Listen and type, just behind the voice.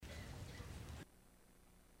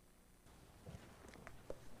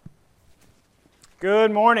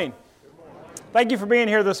Good morning. Thank you for being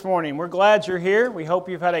here this morning. We're glad you're here. We hope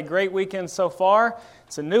you've had a great weekend so far.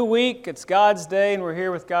 It's a new week, it's God's day, and we're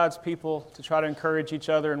here with God's people to try to encourage each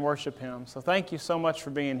other and worship Him. So thank you so much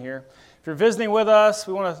for being here. If you're visiting with us,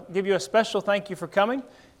 we want to give you a special thank you for coming.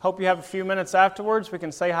 Hope you have a few minutes afterwards. We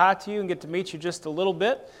can say hi to you and get to meet you just a little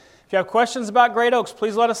bit. If you have questions about Great Oaks,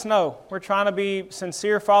 please let us know. We're trying to be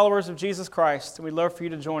sincere followers of Jesus Christ, and we'd love for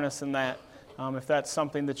you to join us in that. If that's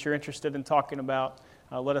something that you're interested in talking about,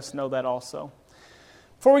 let us know that also.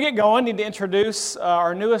 Before we get going, I need to introduce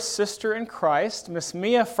our newest sister in Christ, Miss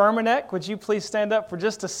Mia Furmanek. Would you please stand up for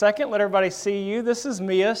just a second? Let everybody see you. This is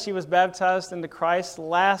Mia. She was baptized into Christ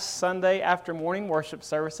last Sunday after morning worship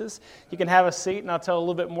services. You can have a seat, and I'll tell a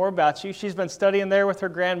little bit more about you. She's been studying there with her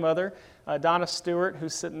grandmother, Donna Stewart,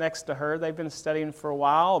 who's sitting next to her. They've been studying for a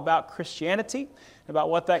while about Christianity, about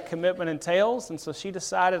what that commitment entails, and so she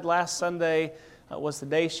decided last Sunday was the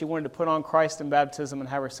day she wanted to put on Christ in baptism and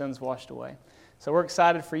have her sins washed away. So we're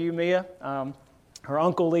excited for you, Mia. Her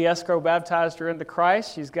uncle Lee Escrow baptized her into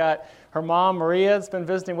Christ. She's got her mom, Maria, that's been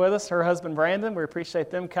visiting with us, her husband, Brandon. We appreciate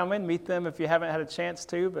them coming. Meet them if you haven't had a chance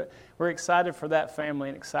to, but we're excited for that family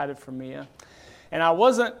and excited for Mia. And I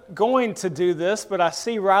wasn't going to do this, but I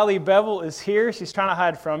see Riley Bevel is here. She's trying to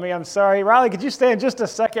hide from me. I'm sorry. Riley, could you stand just a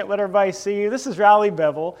second? Let everybody see you. This is Riley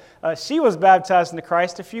Bevel. She was baptized into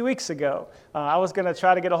Christ a few weeks ago. I was going to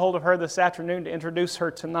try to get a hold of her this afternoon to introduce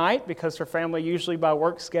her tonight because her family usually by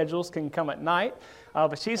work schedules can come at night.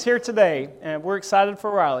 But she's here today, and we're excited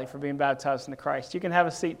for Riley for being baptized into Christ. You can have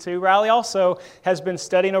a seat too. Riley also has been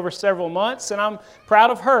studying over several months, and I'm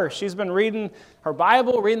proud of her. She's been reading her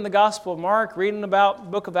Bible, reading the Gospel of Mark, reading about the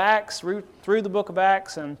book of Acts, through the book of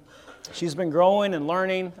Acts, and she's been growing and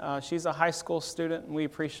learning. She's a high school student, and we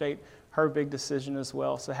appreciate her big decision as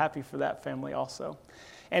well. So happy for that family also.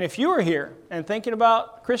 And if you are here and thinking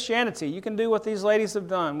about Christianity, you can do what these ladies have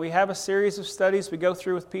done. We have a series of studies we go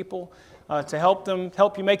through with people to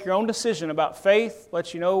help you make your own decision about faith,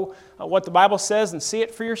 let you know what the Bible says and see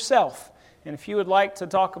it for yourself. And if you would like to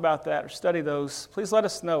talk about that or study those, please let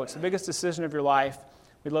us know. It's the biggest decision of your life.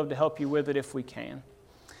 We'd love to help you with it if we can.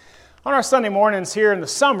 On our Sunday mornings here in the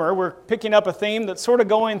summer, we're picking up a theme that's sort of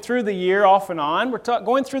going through the year off and on. We're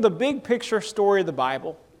going through the big picture story of the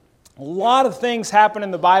Bible. A lot of things happen in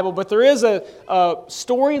the Bible, but there is a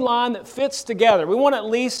storyline that fits together. We want to at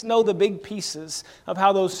least know the big pieces of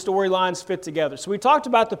how those storylines fit together. So we talked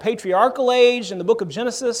about the patriarchal age in the book of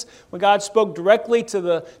Genesis, when God spoke directly to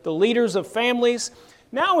the leaders of families.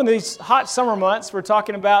 Now in these hot summer months, we're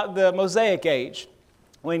talking about the Mosaic age,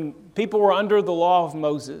 when people were under the law of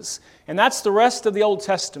Moses. And that's the rest of the Old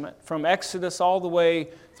Testament, from Exodus all the way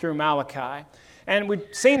through Malachi. And we've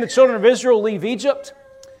seen the children of Israel leave Egypt.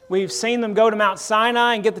 We've seen them go to Mount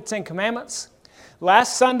Sinai and get the Ten Commandments.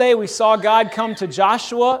 Last Sunday, we saw God come to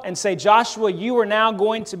Joshua and say, Joshua, you are now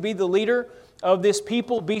going to be the leader of this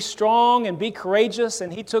people. Be strong and be courageous.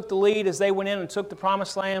 And he took the lead as they went in and took the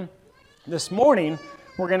Promised Land. This morning,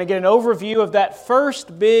 we're going to get an overview of that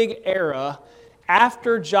first big era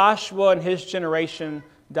after Joshua and his generation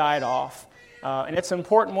died off. And it's an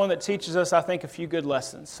important one that teaches us, I think, a few good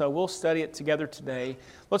lessons. So we'll study it together today.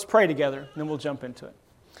 Let's pray together, and then we'll jump into it.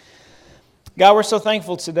 God, we're so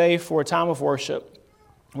thankful today for a time of worship.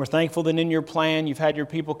 We're thankful that in your plan you've had your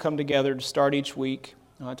people come together to start each week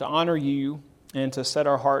to honor you and to set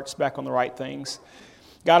our hearts back on the right things.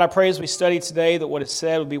 God, I pray as we study today that what is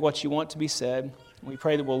said will be what you want to be said. We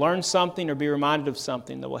pray that we'll learn something or be reminded of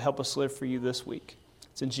something that will help us live for you this week.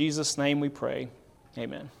 It's in Jesus' name we pray.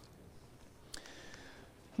 Amen.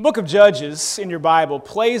 The book of Judges in your Bible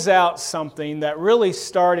plays out something that really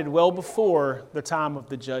started well before the time of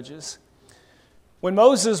the Judges. When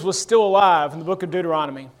Moses was still alive in the book of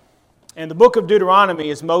Deuteronomy, and the book of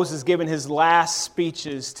Deuteronomy is Moses giving his last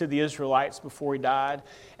speeches to the Israelites before he died.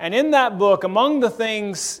 And in that book, among the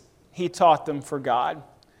things he taught them for God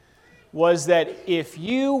was that if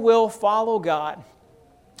you will follow God,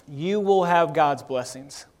 you will have God's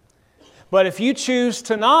blessings. But if you choose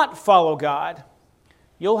to not follow God,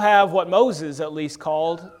 you'll have what Moses at least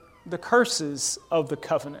called the curses of the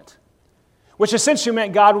covenant, which essentially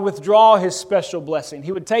meant God would withdraw His special blessing.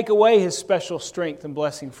 He would take away His special strength and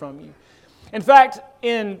blessing from you. In fact,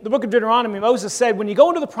 in the book of Deuteronomy, Moses said, when you go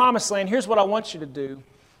into the Promised Land, here's what I want you to do.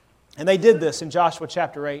 And they did this in Joshua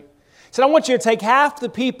chapter 8. He said, I want you to take half the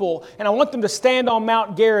people, and I want them to stand on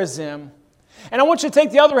Mount Gerizim. And I want you to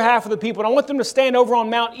take the other half of the people, and I want them to stand over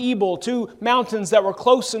on Mount Ebal, two mountains that were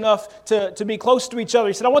close enough to be close to each other.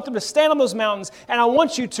 He said, I want them to stand on those mountains, and I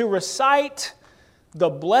want you to recite the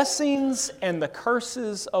blessings and the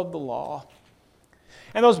curses of the law.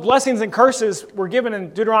 And those blessings and curses were given in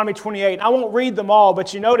Deuteronomy 28. I won't read them all,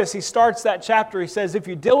 but you notice he starts that chapter. He says, if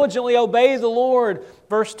you diligently obey the Lord,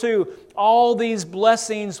 verse 2, all these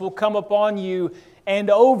blessings will come upon you and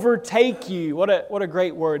overtake you. What a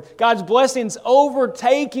great word. God's blessings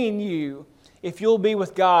overtaking you if you'll be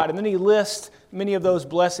with God. And then he lists many of those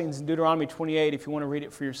blessings in Deuteronomy 28 if you want to read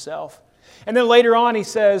it for yourself. And then later on he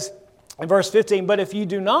says in verse 15, but if you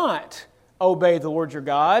do not obey the Lord your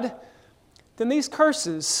God, then these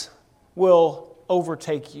curses will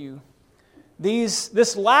overtake you.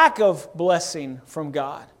 This lack of blessing from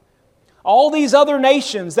God. All these other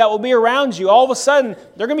nations that will be around you, all of a sudden,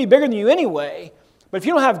 they're going to be bigger than you anyway. But if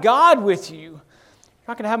you don't have God with you, you're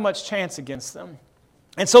not going to have much chance against them.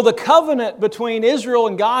 And so the covenant between Israel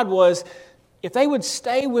and God was, if they would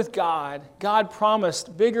stay with God, God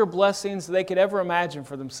promised bigger blessings than they could ever imagine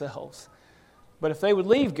for themselves. But if they would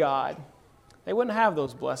leave God, they wouldn't have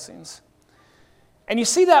those blessings. And you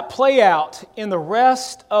see that play out in the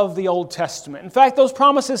rest of the Old Testament. In fact, those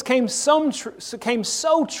promises came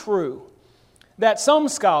so true that some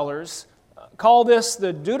scholars call this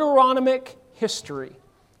the Deuteronomic history.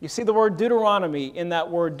 You see the word Deuteronomy in that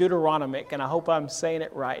word Deuteronomic, and I hope I'm saying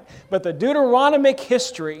it right. But the Deuteronomic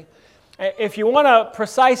history, if you want a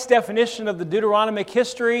precise definition of the Deuteronomic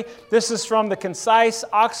history, this is from the concise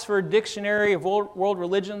Oxford Dictionary of World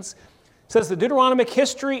Religions. It says the Deuteronomic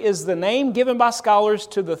history is the name given by scholars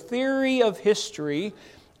to the theory of history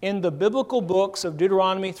in the biblical books of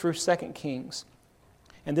Deuteronomy through 2 Kings.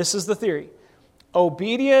 And this is the theory.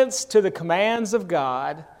 Obedience to the commands of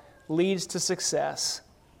God leads to success,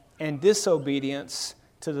 and disobedience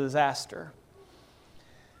to disaster.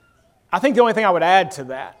 I think the only thing I would add to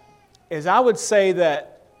that is I would say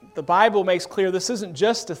that the Bible makes clear this isn't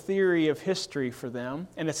just a theory of history for them,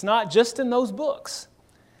 and it's not just in those books.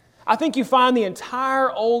 I think you find the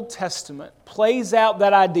entire Old Testament plays out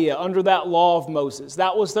that idea under that law of Moses.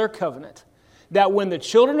 That was their covenant. That when the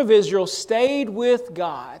children of Israel stayed with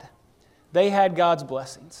God, they had God's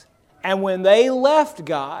blessings. And when they left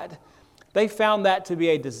God, they found that to be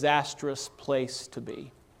a disastrous place to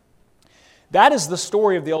be. That is the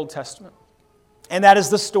story of the Old Testament. And that is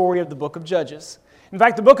the story of the book of Judges. In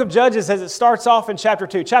fact, the book of Judges, as it starts off in chapter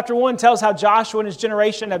 2. Chapter 1 tells how Joshua and his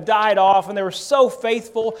generation have died off, and they were so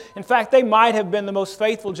faithful. In fact, they might have been the most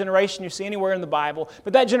faithful generation you see anywhere in the Bible.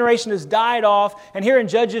 But that generation has died off. And here in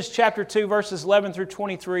Judges chapter 2, verses 11 through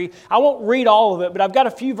 23, I won't read all of it, but I've got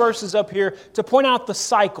a few verses up here to point out the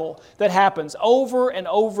cycle that happens over and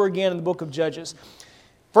over again in the book of Judges.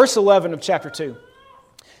 Verse 11 of chapter 2.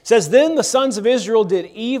 It says, then the sons of Israel did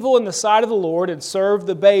evil in the sight of the Lord and served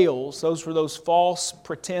the Baals. Those were those false,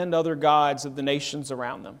 pretend other gods of the nations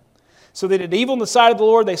around them. So they did evil in the sight of the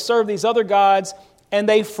Lord. They served these other gods, and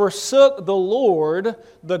they forsook the Lord,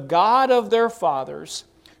 the God of their fathers,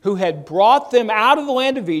 who had brought them out of the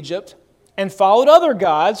land of Egypt, and followed other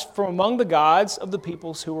gods from among the gods of the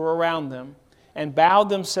peoples who were around them, and bowed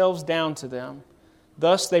themselves down to them.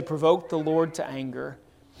 Thus they provoked the Lord to anger.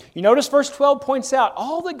 You notice verse 12 points out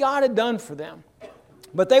all that God had done for them.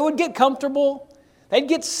 But they would get comfortable. They'd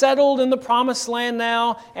get settled in the promised land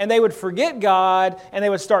now, and they would forget God, and they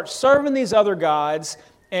would start serving these other gods,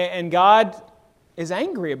 and God is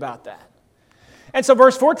angry about that. And so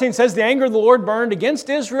verse 14 says, the anger of the Lord burned against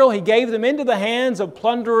Israel. He gave them into the hands of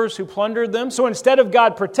plunderers who plundered them. So instead of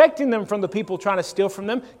God protecting them from the people trying to steal from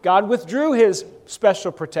them, God withdrew His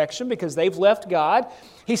special protection because they've left God.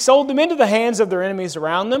 He sold them into the hands of their enemies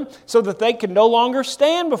around them so that they could no longer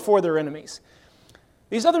stand before their enemies.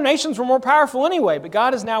 These other nations were more powerful anyway, but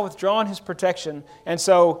God has now withdrawn His protection. And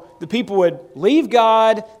so the people would leave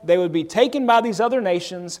God. They would be taken by these other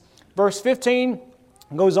nations. Verse 15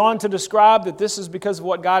 goes on to describe that this is because of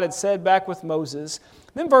what God had said back with Moses.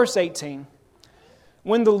 Then verse 18.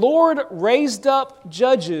 When the Lord raised up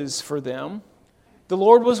judges for them, the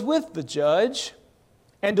Lord was with the judge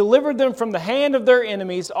and delivered them from the hand of their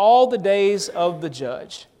enemies all the days of the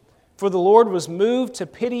judge. For the Lord was moved to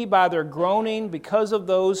pity by their groaning because of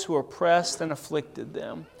those who oppressed and afflicted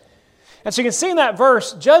them. And so you can see in that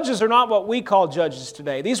verse, judges are not what we call judges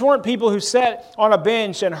today. These weren't people who sat on a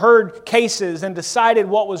bench and heard cases and decided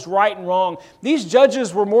what was right and wrong. These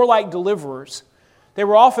judges were more like deliverers. They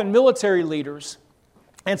were often military leaders.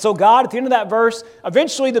 And so God, at the end of that verse,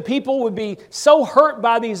 eventually the people would be so hurt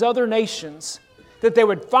by these other nations that they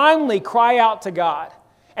would finally cry out to God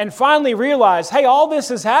and finally realize, hey, all this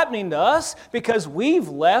is happening to us because we've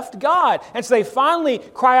left God. And so they finally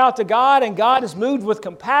cry out to God, and God is moved with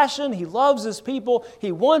compassion. He loves His people.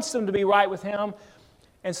 He wants them to be right with Him.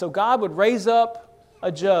 And so God would raise up a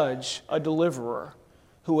judge, a deliverer,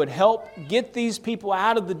 who would help get these people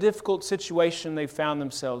out of the difficult situation they found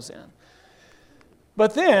themselves in.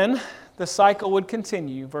 But then the cycle would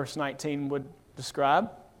continue, verse 19 would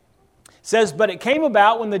describe. It says, "But it came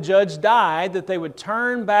about when the judge died that they would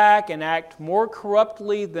turn back and act more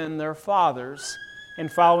corruptly than their fathers, in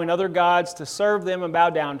following other gods to serve them and bow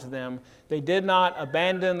down to them. They did not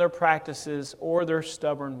abandon their practices or their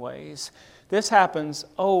stubborn ways." This happens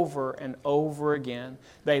over and over again.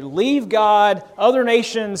 They leave God, other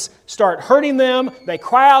nations start hurting them, they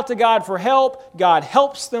cry out to God for help, God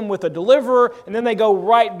helps them with a deliverer, and then they go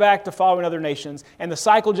right back to following other nations. And the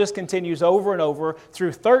cycle just continues over and over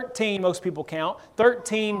through 13, most people count,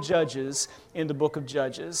 13 judges in the book of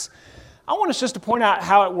Judges. I want us just to point out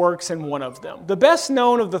how it works in one of them. The best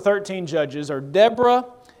known of the 13 judges are Deborah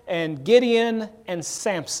and Gideon and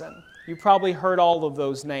Samson. You probably heard all of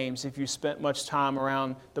those names if you spent much time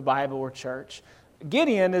around the Bible or church.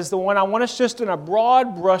 Gideon is the one I want us just in a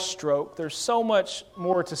broad brushstroke. There's so much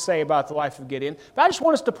more to say about the life of Gideon. But I just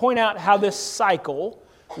want us to point out how this cycle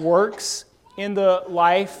works in the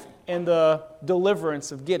life and the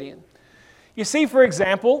deliverance of Gideon. You see, for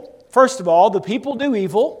example, first of all, the people do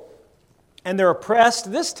evil, and they're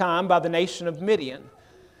oppressed this time by the nation of Midian.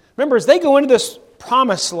 Remember, as they go into this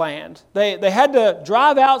promised land, they had to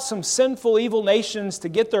drive out some sinful, evil nations to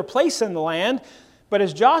get their place in the land. But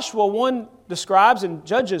as Joshua 1 describes and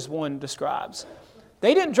Judges 1 describes,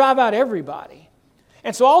 they didn't drive out everybody.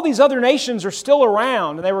 And so all these other nations are still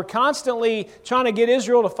around, and they were constantly trying to get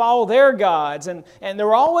Israel to follow their gods. And there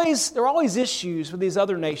were always issues with these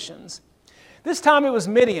other nations. This time it was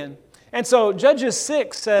Midian. And so Judges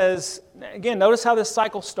 6 says, again, notice how this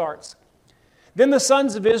cycle starts. "Then the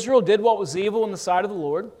sons of Israel did what was evil in the sight of the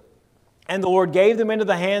Lord, and the Lord gave them into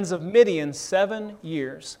the hands of Midian 7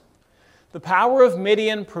 years. The power of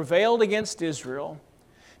Midian prevailed against Israel.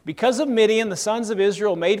 Because of Midian, the sons of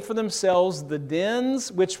Israel made for themselves the dens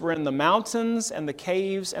which were in the mountains and the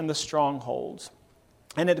caves and the strongholds."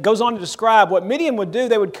 And it goes on to describe what Midian would do.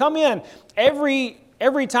 They would come in every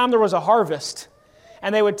time there was a harvest,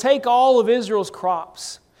 and they would take all of Israel's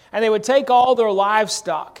crops, and they would take all their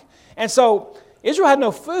livestock. And so Israel had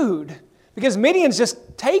no food because Midian's just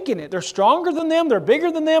taking it. They're stronger than them, they're bigger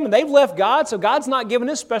than them, and they've left God, so God's not giving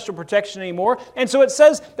His special protection anymore. And so it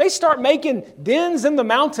says they start making dens in the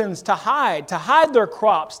mountains to hide their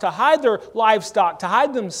crops, to hide their livestock, to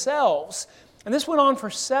hide themselves. And this went on for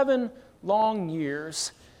 7 long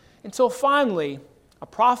years until finally a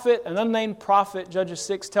prophet, an unnamed prophet, Judges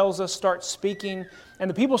 6 tells us, starts speaking, and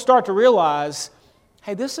the people start to realize,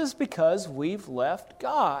 hey, this is because we've left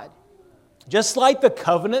God. Just like the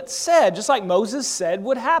covenant said, just like Moses said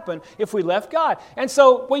would happen if we left God. And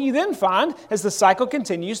so what you then find, as the cycle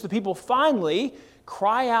continues, the people finally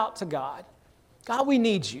cry out to God. God, we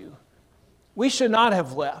need you. We should not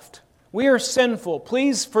have left. We are sinful.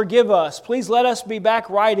 Please forgive us. Please let us be back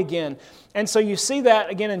right again. And so you see that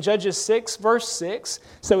again in Judges 6, verse 6.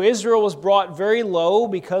 So Israel was brought very low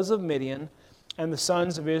because of Midian, and the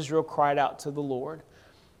sons of Israel cried out to the Lord.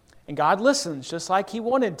 And God listens just like He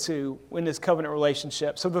wanted to in His covenant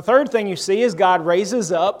relationship. So the third thing you see is God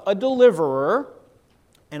raises up a deliverer.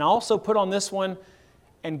 And also put on this one,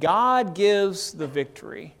 and God gives the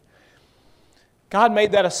victory. God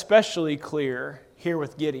made that especially clear here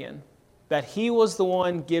with Gideon, that He was the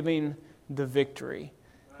one giving the victory.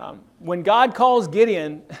 When God calls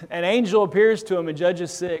Gideon, an angel appears to him in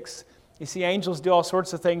Judges 6. You see, angels do all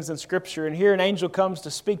sorts of things in Scripture. And here an angel comes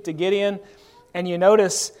to speak to Gideon. And you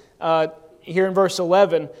notice here in verse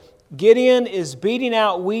 11, Gideon is beating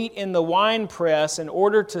out wheat in the winepress in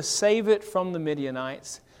order to save it from the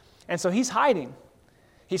Midianites. And so he's hiding.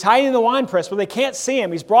 He's hiding in the winepress, but they can't see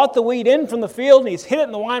him. He's brought the wheat in from the field, and he's hid it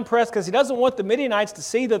in the winepress because he doesn't want the Midianites to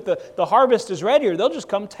see that the harvest is ready, or they'll just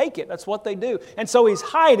come take it. That's what they do. And so he's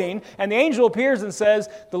hiding, and the angel appears and says,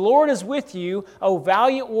 "The Lord is with you, O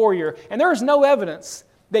valiant warrior." And there is no evidence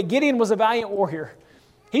that Gideon was a valiant warrior.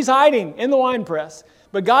 He's hiding in the winepress.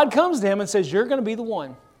 But God comes to him and says, "You're going to be the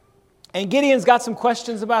one." And Gideon's got some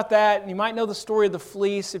questions about that. And you might know the story of the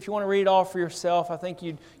fleece. If you want to read it all for yourself, I think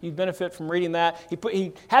you'd benefit from reading that.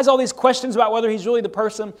 He has all these questions about whether he's really the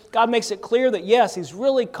person. God makes it clear that, yes, He's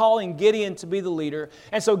really calling Gideon to be the leader.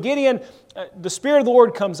 And so Gideon, the Spirit of the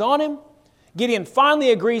Lord comes on him. Gideon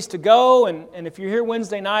finally agrees to go. And if you're here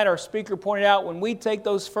Wednesday night, our speaker pointed out, when we take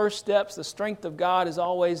those first steps, the strength of God is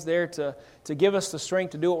always there to give us the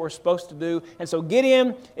strength to do what we're supposed to do. And so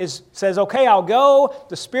Gideon says, "Okay, I'll go."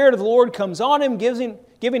 The Spirit of the Lord comes on him, giving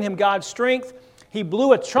him God's strength. He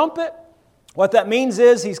blew a trumpet. What that means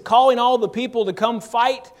is he's calling all the people to come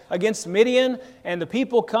fight against Midian, and the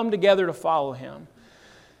people come together to follow him.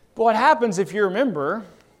 But what happens, if you remember,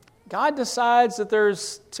 God decides that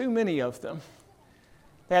there's too many of them.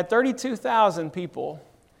 They had 32,000 people.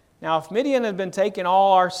 Now, if Midian had been taking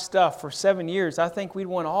all our stuff for 7 years, I think we'd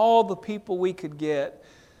want all the people we could get.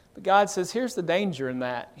 But God says, here's the danger in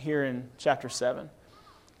that here in chapter 7.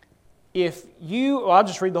 I'll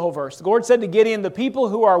just read the whole verse. The Lord said to Gideon, the people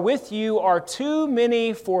who are with you are too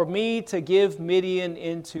many for me to give Midian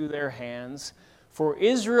into their hands. For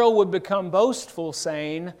Israel would become boastful,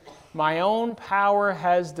 saying, my own power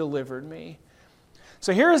has delivered me.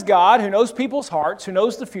 So here is God who knows people's hearts, who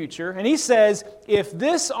knows the future, and He says, if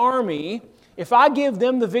this army, if I give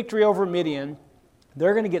them the victory over Midian,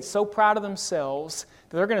 they're going to get so proud of themselves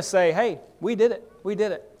that they're going to say, hey, we did it, we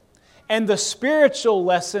did it. And the spiritual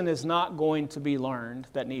lesson is not going to be learned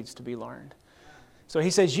that needs to be learned. So He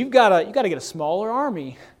says, you've got to get a smaller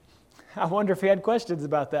army. I wonder if He had questions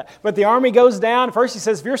about that. But the army goes down. First He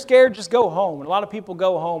says, if you're scared, just go home. And a lot of people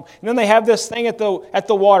go home. And then they have this thing at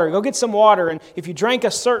the water. Go get some water. And if you drank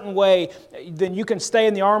a certain way, then you can stay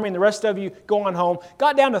in the army and the rest of you go on home.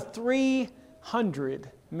 Got down to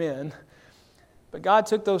 300 men. But God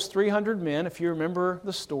took those 300 men, if you remember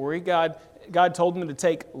the story, God told them to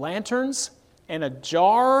take lanterns and a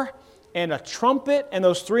jar and a trumpet. And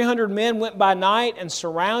those 300 men went by night and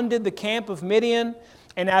surrounded the camp of Midian.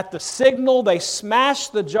 And at the signal, they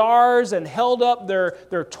smashed the jars and held up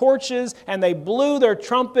their torches, and they blew their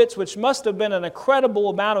trumpets, which must have been an incredible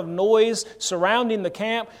amount of noise surrounding the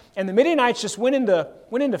camp. And the Midianites just went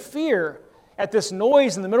into fear at this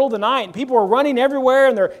noise in the middle of the night. And people were running everywhere,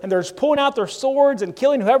 and they're just pulling out their swords and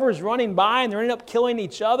killing whoever is running by, and they're ending up killing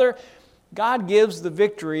each other. God gives the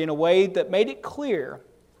victory in a way that made it clear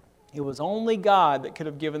it was only God that could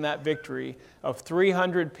have given that victory of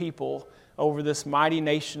 300 people over this mighty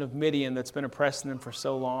nation of Midian that's been oppressing them for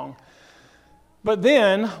so long. But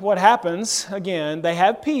then, what happens, again, they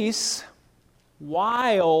have peace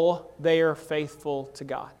while they are faithful to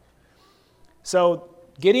God. So,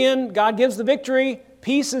 Gideon, God gives the victory,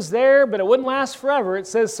 peace is there, but it wouldn't last forever. It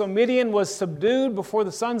says, so Midian was subdued before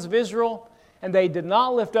the sons of Israel, and they did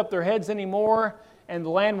not lift up their heads anymore, and the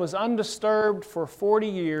land was undisturbed for 40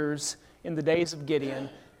 years in the days of Gideon.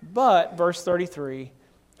 But, verse 33,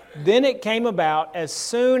 then it came about, as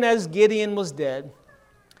soon as Gideon was dead,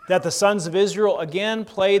 that the sons of Israel again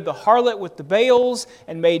played the harlot with the Baals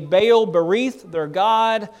and made Baal Berith their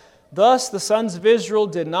god. Thus the sons of Israel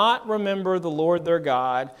did not remember the Lord their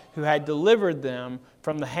God, who had delivered them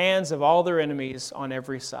from the hands of all their enemies on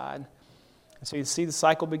every side. And so you see the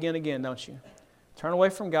cycle begin again, don't you? Turn away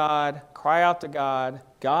from God, cry out to God,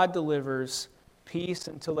 God delivers, peace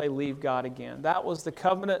until they leave God again. That was the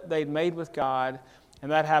covenant they'd made with God.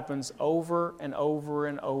 And that happens over and over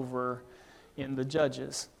and over in the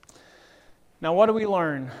Judges. Now, what do we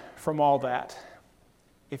learn from all that?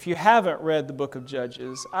 If you haven't read the book of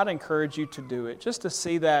Judges, I'd encourage you to do it, just to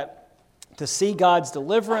see God's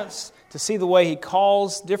deliverance, to see the way He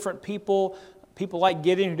calls different people like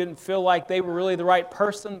Gideon who didn't feel like they were really the right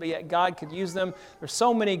person, but yet God could use them. There's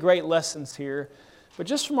so many great lessons here. But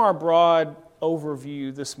just from our broad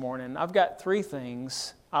overview this morning, I've got 3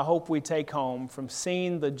 things I hope we take home from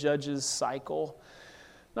seeing the Judges cycle.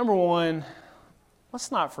 Number 1, let's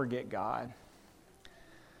not forget God.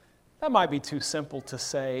 That might be too simple to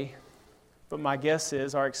say, but my guess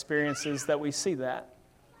is our experience is that we see that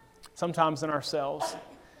sometimes in ourselves.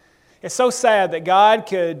 It's so sad that God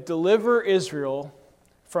could deliver Israel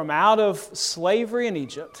from out of slavery in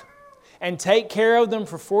Egypt and take care of them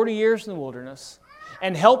for 40 years in the wilderness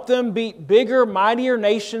and help them beat bigger, mightier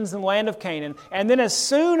nations in the land of Canaan. And then as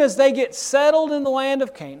soon as they get settled in the land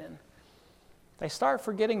of Canaan, they start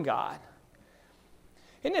forgetting God.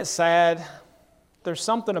 Isn't it sad? There's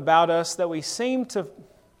something about us that we seem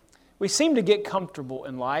to get comfortable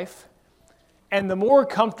in life. And the more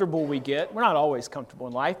comfortable we get, we're not always comfortable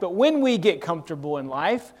in life, but when we get comfortable in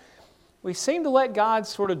life, we seem to let God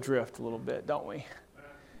sort of drift a little bit, don't we?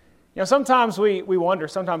 You know, sometimes we wonder,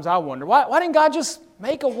 sometimes I wonder, why didn't God just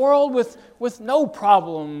make a world with no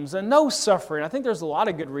problems and no suffering? I think there's a lot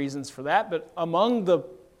of good reasons for that, but among the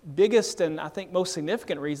biggest and I think most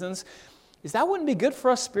significant reasons is that wouldn't be good for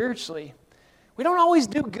us spiritually. We don't always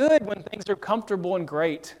do good when things are comfortable and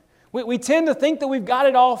great. We tend to think that we've got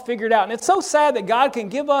it all figured out. And it's so sad that God can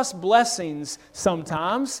give us blessings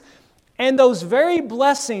sometimes. And those very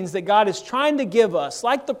blessings that God is trying to give us,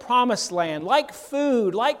 like the promised land, like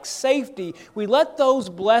food, like safety, we let those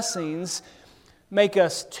blessings make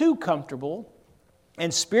us too comfortable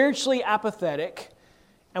and spiritually apathetic.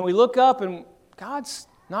 And we look up and God's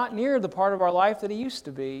not near the part of our life that He used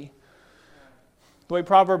to be. The way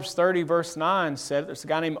Proverbs 30 verse 9 said, there's a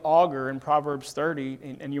guy named Augur in Proverbs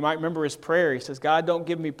 30, and you might remember his prayer. He says, God, don't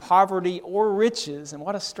give me poverty or riches. And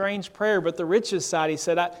what a strange prayer. But the riches side, he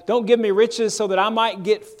said, don't give me riches so that I might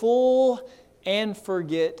get full and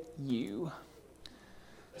forget you.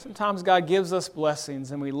 Sometimes God gives us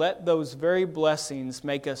blessings, and we let those very blessings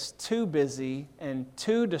make us too busy and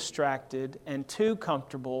too distracted and too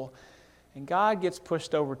comfortable, and God gets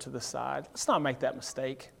pushed over to the side. Let's not make that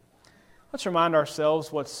mistake. Let's remind ourselves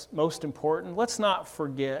what's most important. Let's not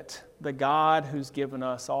forget the God who's given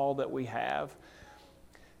us all that we have.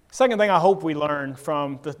 Second thing I hope we learn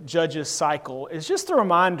from the Judges cycle is just a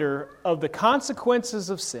reminder of the consequences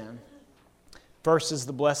of sin versus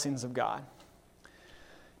the blessings of God.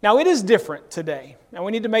 Now, it is different today. Now,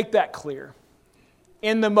 we need to make that clear.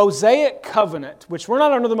 In the Mosaic covenant, which we're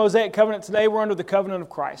not under the Mosaic covenant today, we're under the covenant of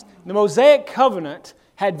Christ. The Mosaic covenant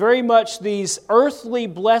had very much these earthly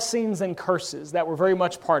blessings and curses that were very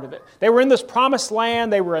much part of it. They were in this promised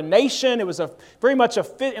land. They were a nation. It was in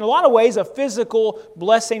a lot of ways, a physical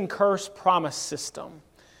blessing, curse, promise system.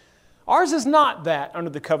 Ours is not that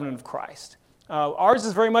under the covenant of Christ. Ours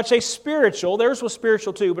is very much a spiritual, theirs was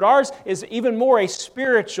spiritual too, but ours is even more a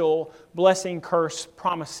spiritual blessing, curse,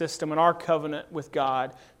 promise system in our covenant with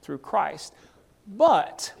God through Christ.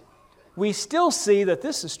 But we still see that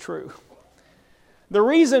this is true. The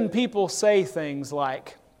reason people say things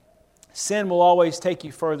like, sin will always take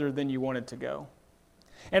you further than you wanted to go,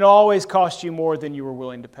 and it'll always cost you more than you were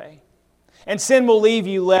willing to pay, and sin will leave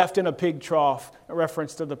you left in a pig trough, a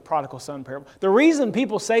reference to the prodigal son parable. The reason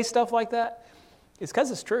people say stuff like that is because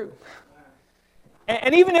it's true.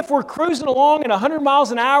 And even if we're cruising along at 100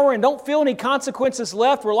 miles an hour and don't feel any consequences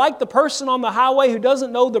left, we're like the person on the highway who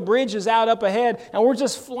doesn't know the bridge is out up ahead, and we're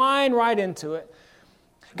just flying right into it.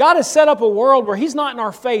 God has set up a world where He's not in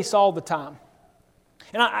our face all the time.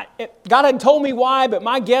 And God hadn't told me why, but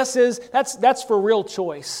my guess is that's for real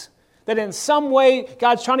choice. That in some way,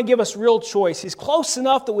 God's trying to give us real choice. He's close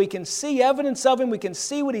enough that we can see evidence of Him, we can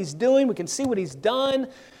see what He's doing, we can see what He's done,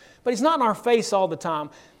 but He's not in our face all the time.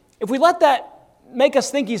 If we let that make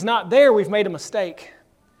us think He's not there, we've made a mistake.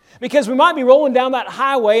 Because we might be rolling down that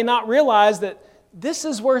highway and not realize that this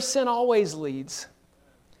is where sin always leads.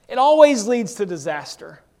 It always leads to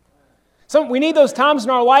disaster. So we need those times in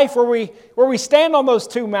our life where we stand on those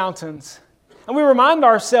two mountains and we remind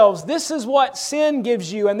ourselves, this is what sin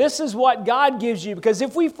gives you and this is what God gives you. Because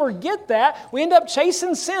if we forget that, we end up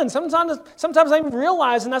chasing sin. Sometimes not even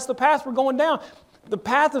realizing that's the path we're going down. The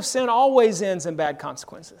path of sin always ends in bad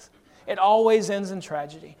consequences. It always ends in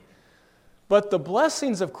tragedy. But the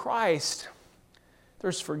blessings of Christ,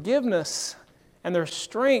 there's forgiveness and there's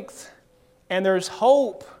strength and there's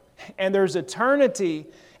hope and there's eternity,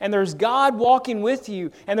 and there's God walking with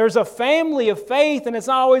you, and there's a family of faith, and it's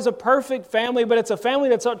not always a perfect family, but it's a family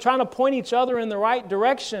that's trying to point each other in the right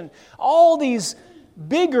direction. All these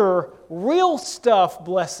bigger, real stuff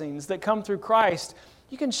blessings that come through Christ.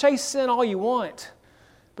 You can chase sin all you want,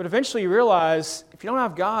 but eventually you realize if you don't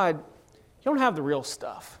have God, you don't have the real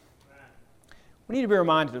stuff. We need to be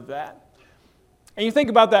reminded of that. And you think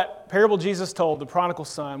about that parable Jesus told, the prodigal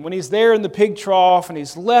son, when he's there in the pig trough and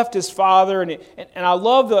he's left his father. And I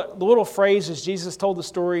love the little phrase as Jesus told the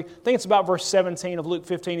story. I think it's about verse 17 of Luke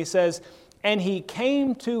 15. He says, and he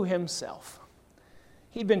came to himself.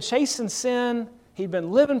 He'd been chasing sin. He'd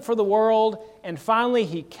been living for the world. And finally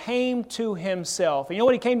he came to himself. And you know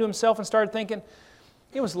what he came to himself and started thinking?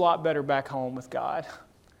 It was a lot better back home with God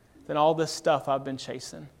than all this stuff I've been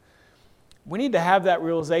chasing. We need to have that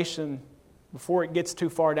realization before it gets too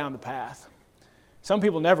far down the path. Some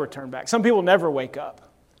people never turn back. Some people never wake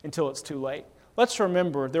up until it's too late. Let's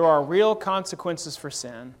remember there are real consequences for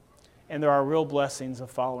sin, and there are real blessings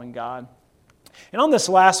of following God. And on this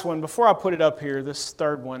last one, before I put it up here, this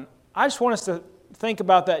third one, I just want us to think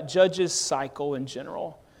about that Judges cycle in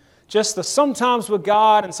general. Just the sometimes with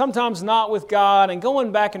God and sometimes not with God and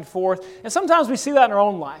going back and forth. And sometimes we see that in our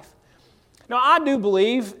own life. Now, I do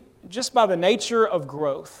believe, just by the nature of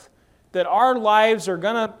growth, that our lives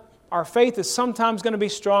our faith is sometimes going to be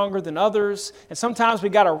stronger than others, and sometimes we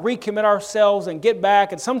got to recommit ourselves and get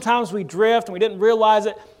back, and sometimes we drift and we didn't realize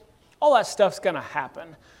it. All that stuff's going to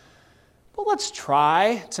happen. But let's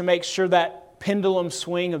try to make sure that pendulum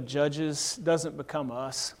swing of Judges doesn't become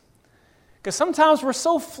us. Because sometimes we're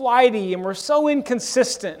so flighty and we're so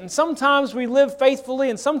inconsistent, and sometimes we live faithfully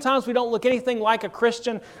and sometimes we don't look anything like a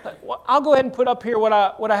Christian. I'll go ahead and put up here what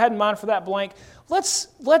I had in mind for that blank.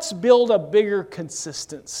 Let's build a bigger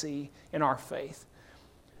consistency in our faith.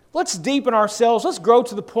 Let's deepen ourselves. Let's grow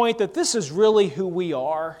to the point that this is really who we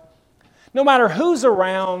are. No matter who's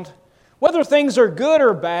around, whether things are good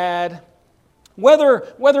or bad,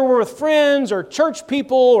 Whether we're with friends or church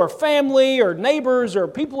people or family or neighbors or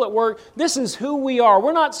people at work, this is who we are.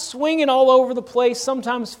 We're not swinging all over the place,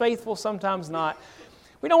 sometimes faithful, sometimes not.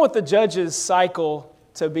 We don't want the judge's cycle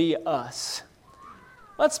to be us.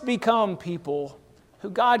 Let's become people who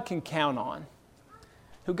God can count on,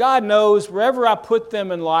 who God knows wherever I put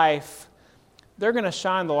them in life, they're going to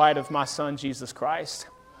shine the light of my Son, Jesus Christ.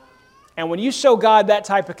 And when you show God that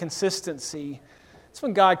type of consistency, it's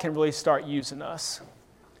when God can really start using us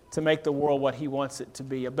to make the world what He wants it to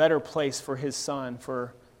be, a better place for His Son,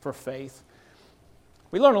 for faith.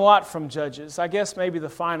 We learn a lot from Judges. I guess maybe the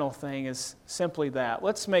final thing is simply that.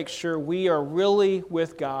 Let's make sure we are really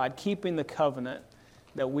with God, keeping the covenant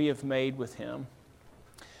that we have made with Him.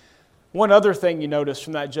 One other thing you notice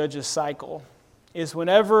from that Judges cycle is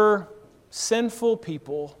whenever sinful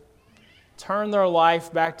people turn their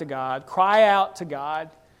life back to God, cry out to God,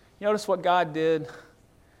 you notice what God did?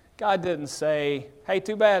 God didn't say, hey,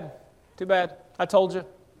 too bad, I told you.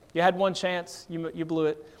 You had one chance, you blew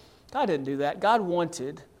it. God didn't do that. God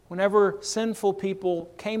wanted, whenever sinful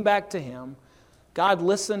people came back to Him, God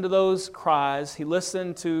listened to those cries, He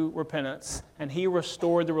listened to repentance, and He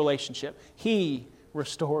restored the relationship. He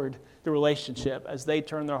restored the relationship as they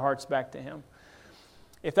turned their hearts back to Him.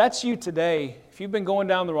 If that's you today, if you've been going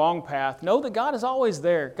down the wrong path, know that God is always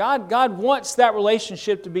there. God wants that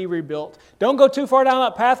relationship to be rebuilt. Don't go too far down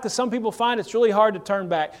that path because some people find it's really hard to turn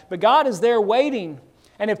back. But God is there waiting.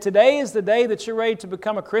 And if today is the day that you're ready to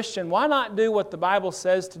become a Christian, why not do what the Bible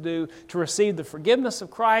says to do to receive the forgiveness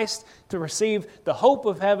of Christ, to receive the hope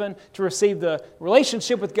of heaven, to receive the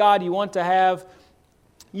relationship with God you want to have?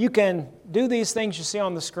 You can do these things you see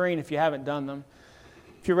on the screen if you haven't done them.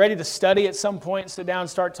 If you're ready to study at some point, sit down and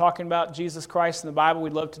start talking about Jesus Christ in the Bible,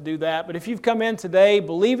 we'd love to do that. But if you've come in today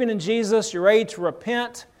believing in Jesus, you're ready to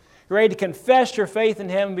repent, you're ready to confess your faith in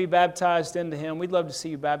Him and be baptized into Him, we'd love to see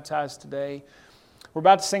you baptized today. We're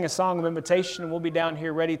about to sing a song of invitation, and we'll be down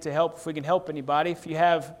here ready to help if we can help anybody. If you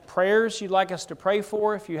have prayers you'd like us to pray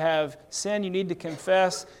for, if you have sin you need to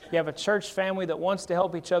confess, you have a church family that wants to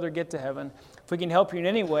help each other get to heaven, if we can help you in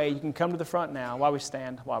any way, you can come to the front now while we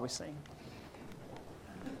stand, while we sing.